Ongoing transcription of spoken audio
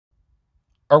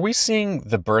Are we seeing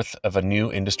the birth of a new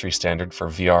industry standard for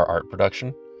VR art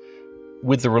production?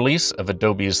 With the release of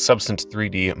Adobe's Substance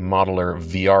 3D Modeler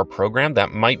VR program,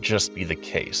 that might just be the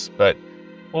case, but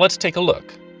well, let's take a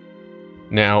look.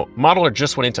 Now, Modeler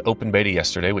just went into open beta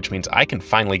yesterday, which means I can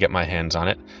finally get my hands on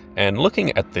it, and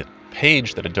looking at the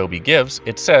page that Adobe gives,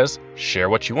 it says, share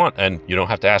what you want, and you don't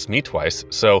have to ask me twice,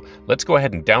 so let's go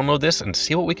ahead and download this and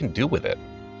see what we can do with it.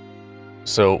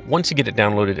 So once you get it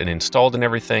downloaded and installed and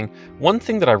everything, one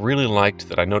thing that I really liked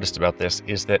that I noticed about this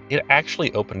is that it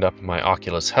actually opened up my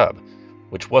Oculus Hub,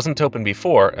 which wasn't open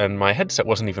before and my headset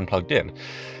wasn't even plugged in.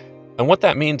 And what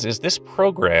that means is this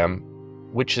program,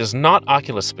 which is not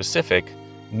Oculus specific,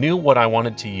 knew what I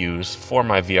wanted to use for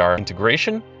my VR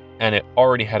integration, and it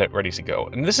already had it ready to go.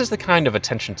 And this is the kind of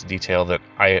attention to detail that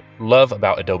I love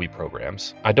about Adobe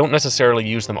programs. I don't necessarily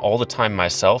use them all the time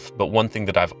myself, but one thing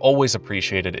that I've always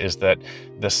appreciated is that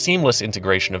the seamless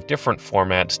integration of different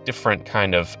formats, different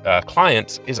kind of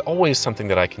clients is always something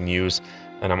that I can use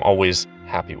and I'm always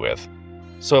happy with.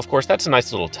 So of course that's a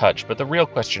nice little touch, but the real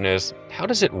question is, how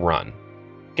does it run?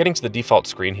 Getting to the default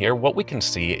screen here, what we can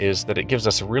see is that it gives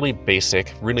us a really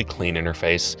basic, really clean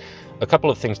interface. A couple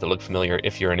of things that look familiar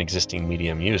if you're an existing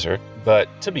Medium user, but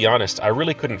to be honest, I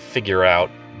really couldn't figure out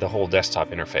the whole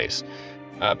desktop interface.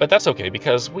 But that's okay,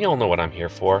 because we all know what I'm here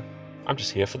for. I'm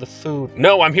just here for the food.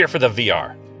 No, I'm here for the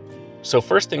VR. So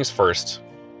first things first,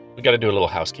 we gotta do a little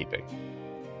housekeeping.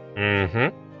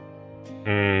 Hashtag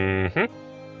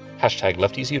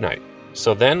lefties unite.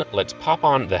 So then let's pop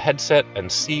on the headset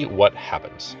and see what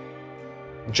happens.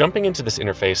 Jumping into this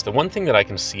interface, the one thing that I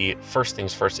can see first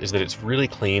things first is that it's really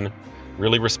clean,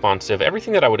 really responsive,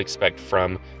 everything that I would expect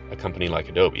from a company like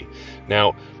Adobe.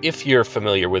 Now, if you're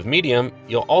familiar with Medium,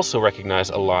 you'll also recognize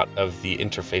a lot of the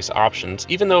interface options,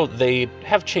 even though they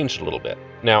have changed a little bit.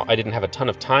 Now, I didn't have a ton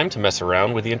of time to mess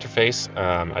around with the interface.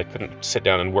 I couldn't sit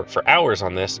down and work for hours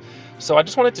on this, so I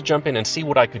just wanted to jump in and see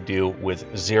what I could do with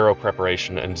zero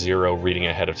preparation and zero reading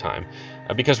ahead of time.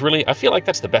 Because really, I feel like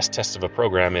that's the best test of a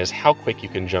program, is how quick you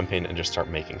can jump in and just start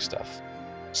making stuff.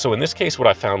 So in this case, what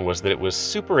I found was that it was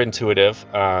super intuitive,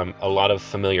 a lot of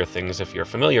familiar things if you're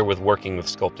familiar with working with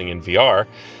sculpting in VR.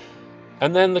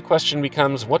 And then the question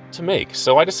becomes what to make.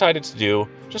 So I decided to do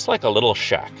just like a little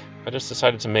shack. I just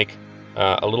decided to make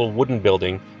a little wooden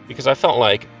building because I felt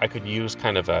like I could use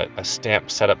kind of a stamp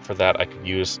setup for that. I could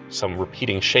use some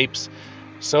repeating shapes.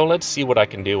 So let's see what I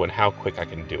can do and how quick I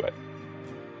can do it.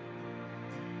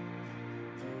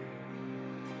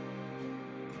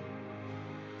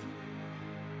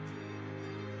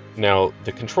 Now,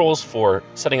 the controls for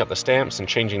setting up the stamps and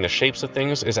changing the shapes of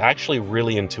things is actually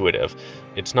really intuitive.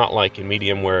 It's not like in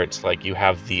Medium where it's like you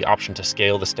have the option to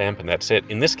scale the stamp and that's it.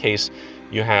 In this case,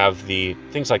 you have the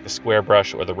things like the square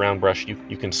brush or the round brush.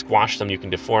 You can squash them, you can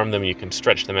deform them, you can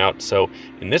stretch them out. So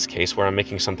in this case, where I'm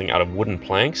making something out of wooden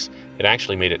planks, it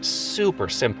actually made it super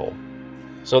simple.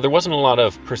 So there wasn't a lot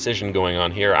of precision going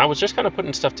on here. I was just kind of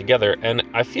putting stuff together, and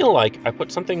I feel like I put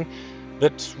something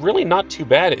that's really not too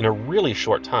bad in a really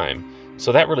short time.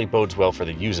 So that really bodes well for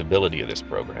the usability of this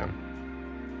program.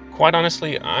 Quite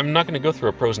honestly, I'm not going to go through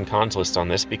a pros and cons list on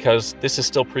this because this is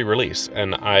still pre-release,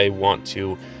 and I want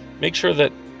to make sure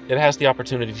that it has the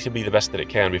opportunity to be the best that it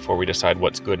can before we decide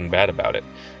what's good and bad about it.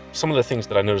 Some of the things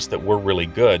that I noticed that were really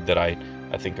good that I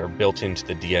think are built into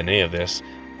the DNA of this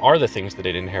are the things that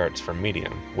it inherits from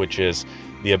Medium, which is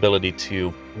the ability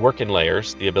to work in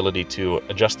layers, the ability to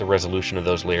adjust the resolution of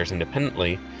those layers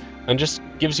independently, and just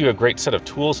gives you a great set of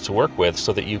tools to work with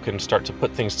so that you can start to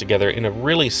put things together in a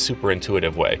really super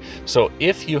intuitive way. So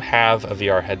if you have a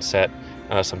VR headset,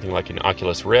 something like an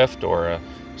Oculus Rift or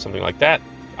something like that,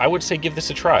 I would say give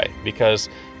this a try because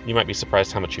you might be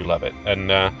surprised how much you love it.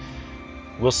 And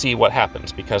we'll see what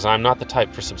happens, because I'm not the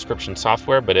type for subscription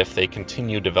software, but if they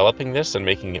continue developing this and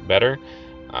making it better,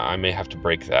 I may have to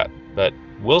break that. But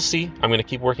we'll see. I'm going to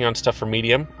keep working on stuff for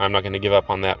Medium. I'm not going to give up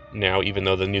on that now, even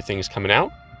though the new thing is coming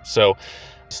out. So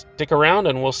stick around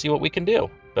and we'll see what we can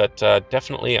do. But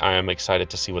definitely I am excited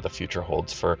to see what the future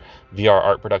holds for VR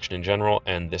art production in general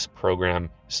and this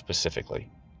program specifically.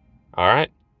 All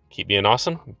right, keep being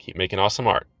awesome, keep making awesome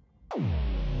art.